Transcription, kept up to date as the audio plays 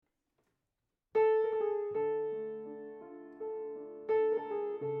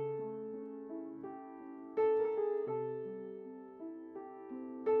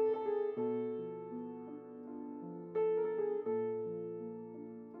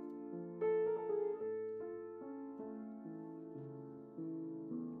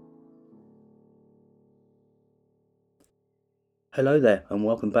Hello there, and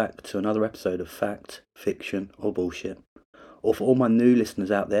welcome back to another episode of Fact, Fiction, or Bullshit. Or for all my new listeners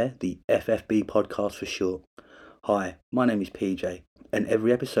out there, the FFB podcast for short. Hi, my name is PJ, and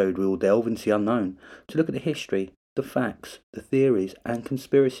every episode we will delve into the unknown to look at the history, the facts, the theories, and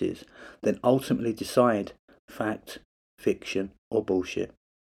conspiracies, then ultimately decide fact, fiction, or bullshit.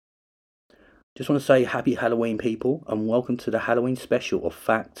 Just want to say happy Halloween, people, and welcome to the Halloween special of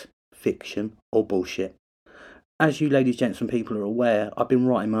Fact, Fiction, or Bullshit. As you ladies, gents and people are aware, I've been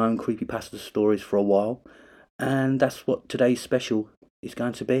writing my own creepypasta stories for a while, and that's what today's special is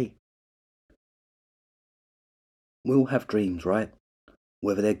going to be. We all have dreams, right?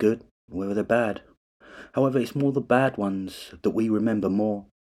 Whether they're good, whether they're bad. However, it's more the bad ones that we remember more.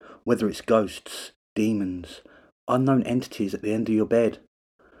 Whether it's ghosts, demons, unknown entities at the end of your bed,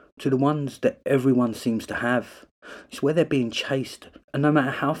 to the ones that everyone seems to have. It's where they're being chased, and no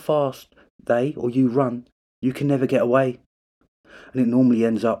matter how fast they or you run, you can never get away. And it normally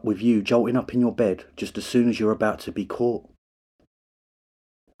ends up with you jolting up in your bed just as soon as you're about to be caught.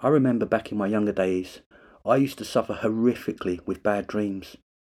 I remember back in my younger days, I used to suffer horrifically with bad dreams.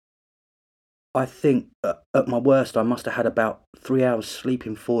 I think at my worst I must have had about 3 hours sleep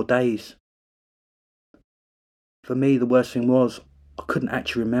in 4 days. For me, the worst thing was I couldn't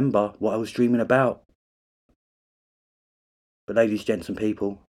actually remember what I was dreaming about. But ladies, gents and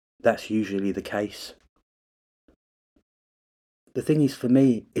people, that's usually the case. The thing is for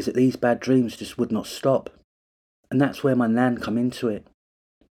me is that these bad dreams just would not stop. And that's where my nan come into it.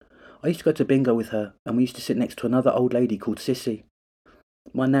 I used to go to bingo with her, and we used to sit next to another old lady called Sissy.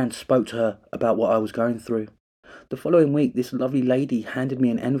 My nan spoke to her about what I was going through. The following week, this lovely lady handed me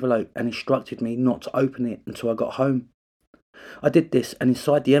an envelope and instructed me not to open it until I got home. I did this, and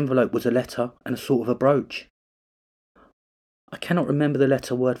inside the envelope was a letter and a sort of a brooch. I cannot remember the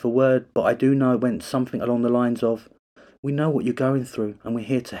letter word for word, but I do know it went something along the lines of, "We know what you're going through, and we're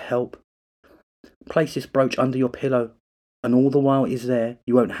here to help. Place this brooch under your pillow, and all the while it is there,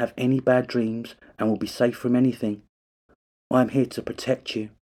 you won't have any bad dreams and will be safe from anything. I am here to protect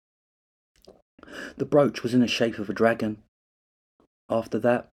you." The brooch was in the shape of a dragon. After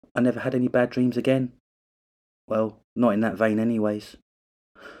that, I never had any bad dreams again. Well, not in that vein anyways.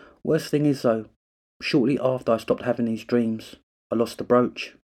 Worst thing is though, shortly after I stopped having these dreams, I lost the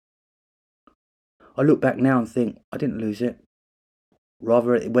brooch. I look back now and think I didn't lose it.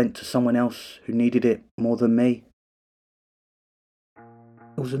 Rather, it went to someone else who needed it more than me.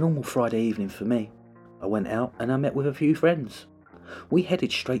 It was a normal Friday evening for me. I went out and I met with a few friends. We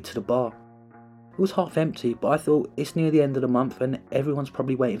headed straight to the bar. It was half empty, but I thought it's near the end of the month and everyone's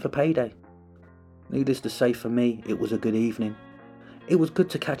probably waiting for payday. Needless to say, for me, it was a good evening. It was good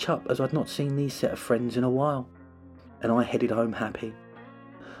to catch up as I'd not seen these set of friends in a while. And I headed home happy.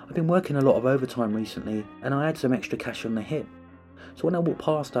 I've been working a lot of overtime recently and I had some extra cash on the hip. So when I walked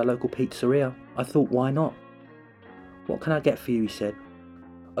past our local pizzeria, I thought, why not? "What can I get for you?" he said.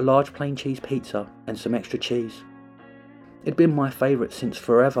 "A large plain cheese pizza and some extra cheese." It'd been my favourite since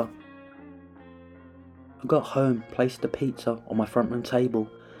forever. I got home, placed the pizza on my front room table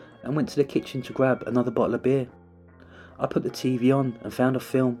and went to the kitchen to grab another bottle of beer. I put the TV on and found a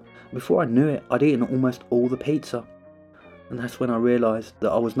film. Before I knew it, I'd eaten almost all the pizza. And that's when I realised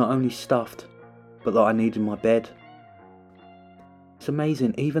that I was not only stuffed, but that I needed my bed. It's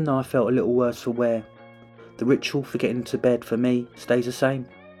amazing, even though I felt a little worse for wear, the ritual for getting to bed for me stays the same.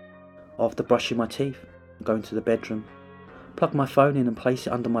 After brushing my teeth, I go into the bedroom, plug my phone in and place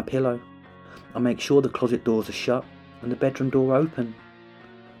it under my pillow. I make sure the closet doors are shut and the bedroom door open.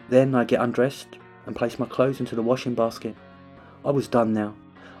 Then I get undressed and place my clothes into the washing basket. I was done now.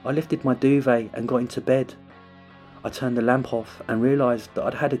 I lifted my duvet and got into bed. I turned the lamp off and realised that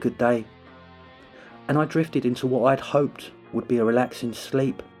I'd had a good day. And I drifted into what I'd hoped would be a relaxing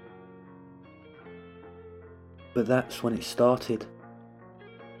sleep. But that's when it started.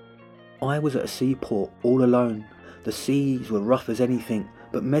 I was at a seaport all alone. The seas were rough as anything,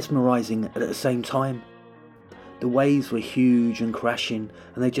 but mesmerising at the same time. The waves were huge and crashing,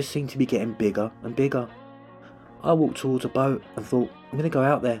 and they just seemed to be getting bigger and bigger. I walked towards a boat and thought, I'm going to go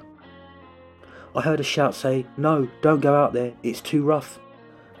out there. I heard a shout say, "No, don't go out there, it's too rough.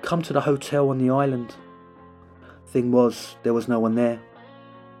 Come to the hotel on the island." Thing was, there was no one there.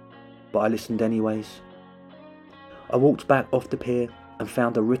 But I listened anyways. I walked back off the pier and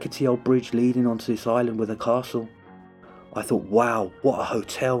found a rickety old bridge leading onto this island with a castle. I thought, wow, what a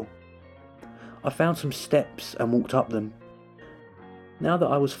hotel. I found some steps and walked up them. Now that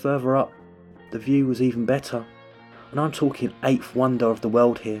I was further up, the view was even better. And I'm talking eighth wonder of the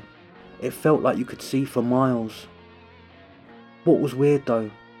world here. It felt like you could see for miles. What was weird though,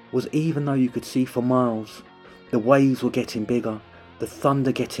 was even though you could see for miles, The waves were getting bigger, the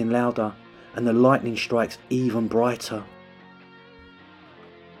thunder getting louder, and the lightning strikes even brighter.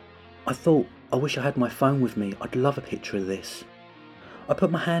 I thought, I wish I had my phone with me, I'd love a picture of this. I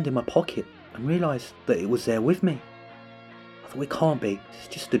put my hand in my pocket and realised that it was there with me. I thought, it can't be, it's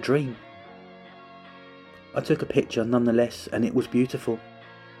just a dream. I took a picture nonetheless, and it was beautiful.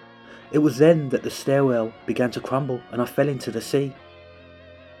 It was then that the stairwell began to crumble and I fell into the sea.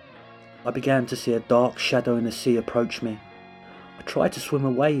 I began to see a dark shadow in the sea approach me. I tried to swim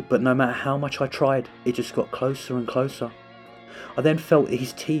away, but no matter how much I tried, it just got closer and closer. I then felt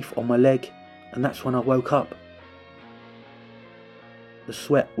his teeth on my leg, and that's when I woke up. The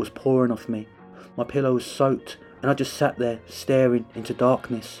sweat was pouring off me, my pillow was soaked, and I just sat there staring into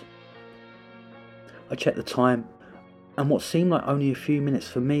darkness. I checked the time, and what seemed like only a few minutes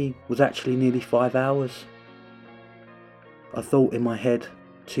for me was actually nearly 5 hours. I thought in my head,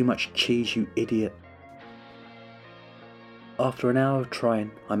 too much cheese, you idiot. After an hour of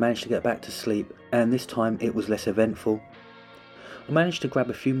trying, I managed to get back to sleep, and this time it was less eventful. I managed to grab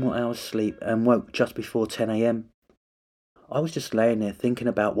a few more hours sleep and woke just before 10 AM. I was just laying there thinking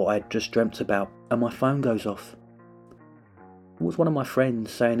about what I had just dreamt about, and my phone goes off. It was one of my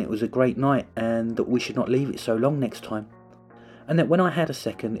friends saying it was a great night and that we should not leave it so long next time, and that when I had a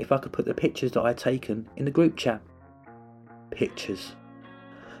second, if I could put the pictures that I had taken in the group chat. Pictures.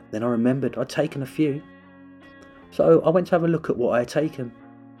 Then I remembered I'd taken a few, so I went to have a look at what I had taken.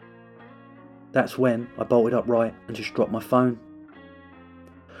 That's when I bolted upright and just dropped my phone.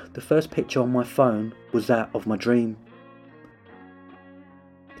 The first picture on my phone was that of my dream.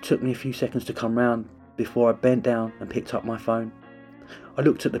 It took me a few seconds to come round before I bent down and picked up my phone. I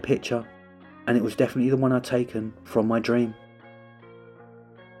looked at the picture, and it was definitely the one I'd taken from my dream.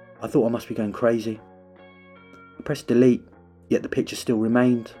 I thought I must be going crazy. I pressed delete, yet the picture still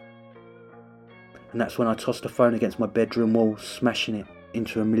remained. And that's when I tossed the phone against my bedroom wall, smashing it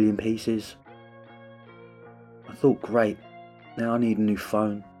into a million pieces. I thought, great, now I need a new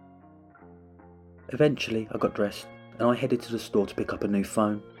phone. Eventually I got dressed and I headed to the store to pick up a new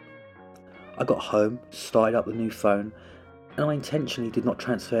phone. I got home, started up the new phone, and I intentionally did not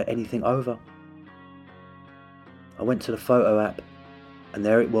transfer anything over. I went to the photo app, and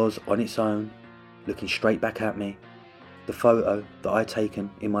there it was on its own, looking straight back at me, the photo that I had taken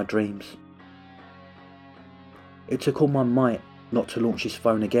in my dreams. It took all my might not to launch this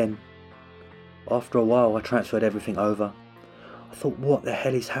phone again. After a while I transferred everything over. I thought, what the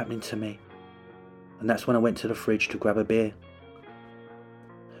hell is happening to me? And that's when I went to the fridge to grab a beer.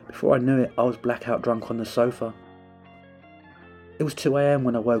 Before I knew it, I was blackout drunk on the sofa. It was 2 AM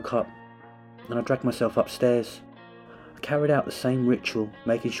when I woke up, and I dragged myself upstairs. I carried out the same ritual,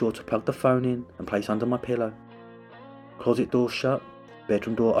 making sure to plug the phone in and place under my pillow. Closet door shut,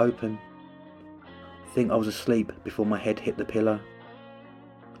 bedroom door open. I think I was asleep before my head hit the pillow.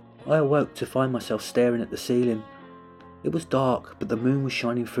 I awoke to find myself staring at the ceiling. It was dark, but the moon was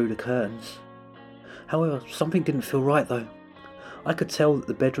shining through the curtains. However, something didn't feel right though. I could tell that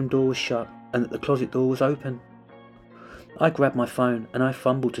the bedroom door was shut and that the closet door was open. I grabbed my phone and I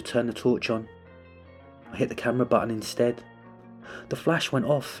fumbled to turn the torch on. I hit the camera button instead. The flash went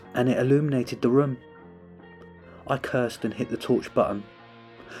off and it illuminated the room. I cursed and hit the torch button.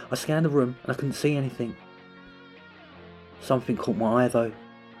 I scanned the room and I couldn't see anything. Something caught my eye though.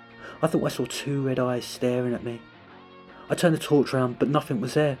 I thought I saw 2 red eyes staring at me. I turned the torch round but nothing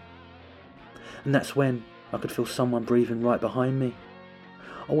was there. And that's when I could feel someone breathing right behind me.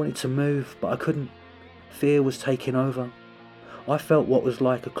 I wanted to move, but I couldn't. Fear was taking over. I felt what was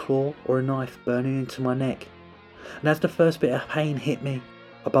like a claw or a knife burning into my neck. And as the first bit of pain hit me,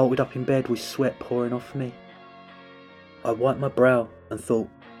 I bolted up in bed with sweat pouring off me. I wiped my brow and thought,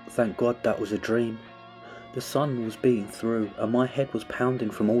 thank God that was a dream. The sun was beating through and my head was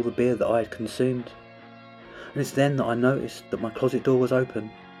pounding from all the beer that I had consumed. And it's then that I noticed that my closet door was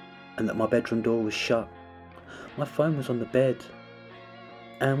open and that my bedroom door was shut. My phone was on the bed,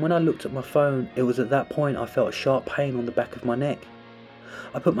 and when I looked at my phone, it was at that point I felt a sharp pain on the back of my neck.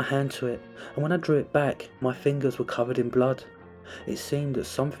 I put my hand to it, and when I drew it back, my fingers were covered in blood. It seemed that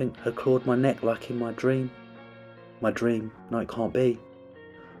something had clawed my neck like in my dream. My dream, no it can't be.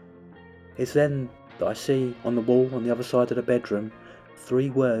 It's then that I see on the wall on the other side of the bedroom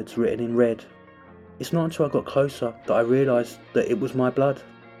 3 words written in red. It's not until I got closer that I realised that it was my blood.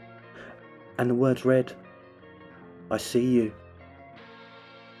 And the words read, I see you.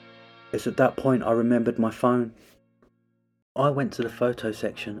 It's at that point I remembered my phone. I went to the photo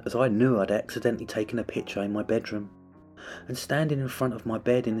section as I knew I'd accidentally taken a picture in my bedroom. And standing in front of my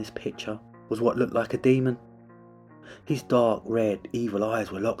bed in this picture was what looked like a demon. His dark, red, evil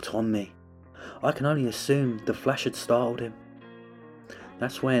eyes were locked on me. I can only assume the flash had startled him.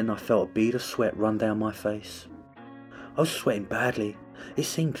 That's when I felt a bead of sweat run down my face. I was sweating badly. It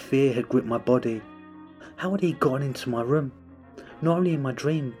seemed fear had gripped my body. How had he gotten into my room? Not only in my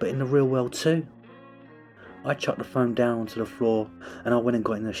dream, but in the real world too. I chucked the phone down onto the floor and I went and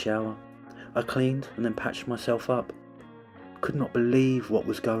got in the shower. I cleaned and then patched myself up. Could not believe what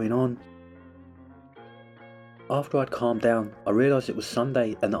was going on. After I'd calmed down, I realised it was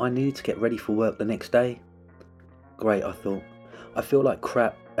Sunday and that I needed to get ready for work the next day. Great, I thought. I feel like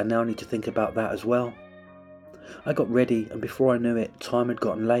crap and now I need to think about that as well. I got ready and before I knew it, time had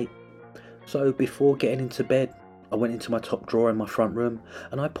gotten late. So before getting into bed, I went into my top drawer in my front room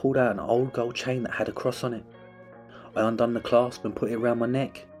and I pulled out an old gold chain that had a cross on it. I undone the clasp and put it around my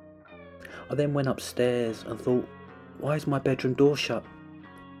neck. I then went upstairs and thought, why is my bedroom door shut?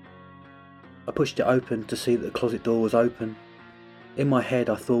 I pushed it open to see that the closet door was open. In my head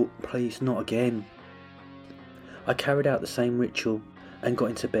I thought, please not again. I carried out the same ritual and got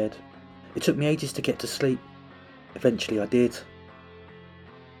into bed. It took me ages to get to sleep. Eventually I did.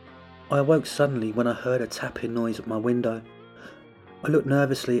 I awoke suddenly when I heard a tapping noise at my window. I looked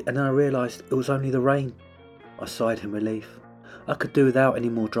nervously and then I realised it was only the rain. I sighed in relief. I could do without any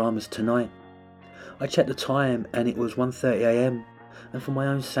more dramas tonight. I checked the time and it was 1:30 AM, and for my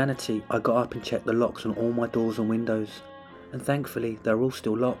own sanity I got up and checked the locks on all my doors and windows, and thankfully they were all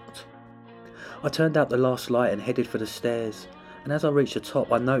still locked. I turned out the last light and headed for the stairs, and as I reached the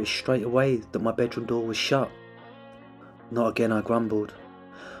top I noticed straight away that my bedroom door was shut. Not again, I grumbled.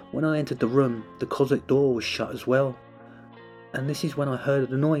 When I entered the room, the closet door was shut as well, and this is when I heard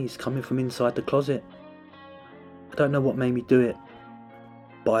the noise coming from inside the closet. I don't know what made me do it,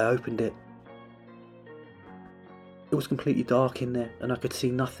 but I opened it. It was completely dark in there and I could see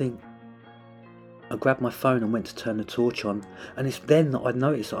nothing. I grabbed my phone and went to turn the torch on, and it's then that I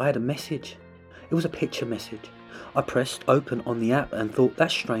noticed that I had a message. It was a picture message. I pressed open on the app and thought,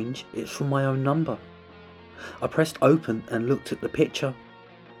 that's strange, it's from my own number. I pressed open and looked at the picture.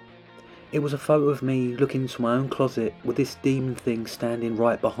 It was a photo of me looking into my own closet with this demon thing standing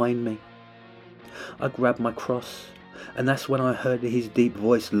right behind me. I grabbed my cross, and that's when I heard his deep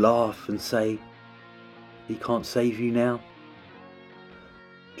voice laugh and say, he can't save you now.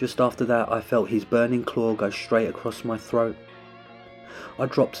 Just after that I felt his burning claw go straight across my throat. I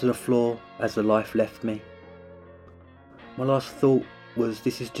dropped to the floor as the life left me. My last thought was,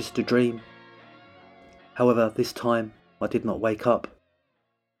 this is just a dream. However, this time I did not wake up.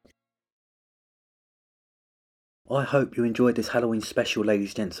 I hope you enjoyed this Halloween special,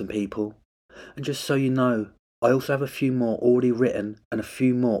 ladies, gents and people. And just so you know, I also have a few more already written and a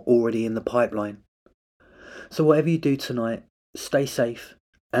few more already in the pipeline. So whatever you do tonight, stay safe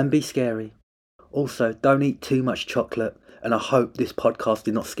and be scary. Also, don't eat too much chocolate, and I hope this podcast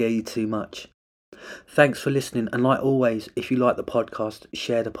did not scare you too much. Thanks for listening, and like always, if you like the podcast,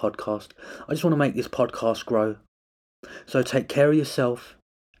 share the podcast. I just want to make this podcast grow. So take care of yourself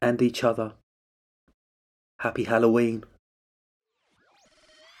and each other. Happy Halloween.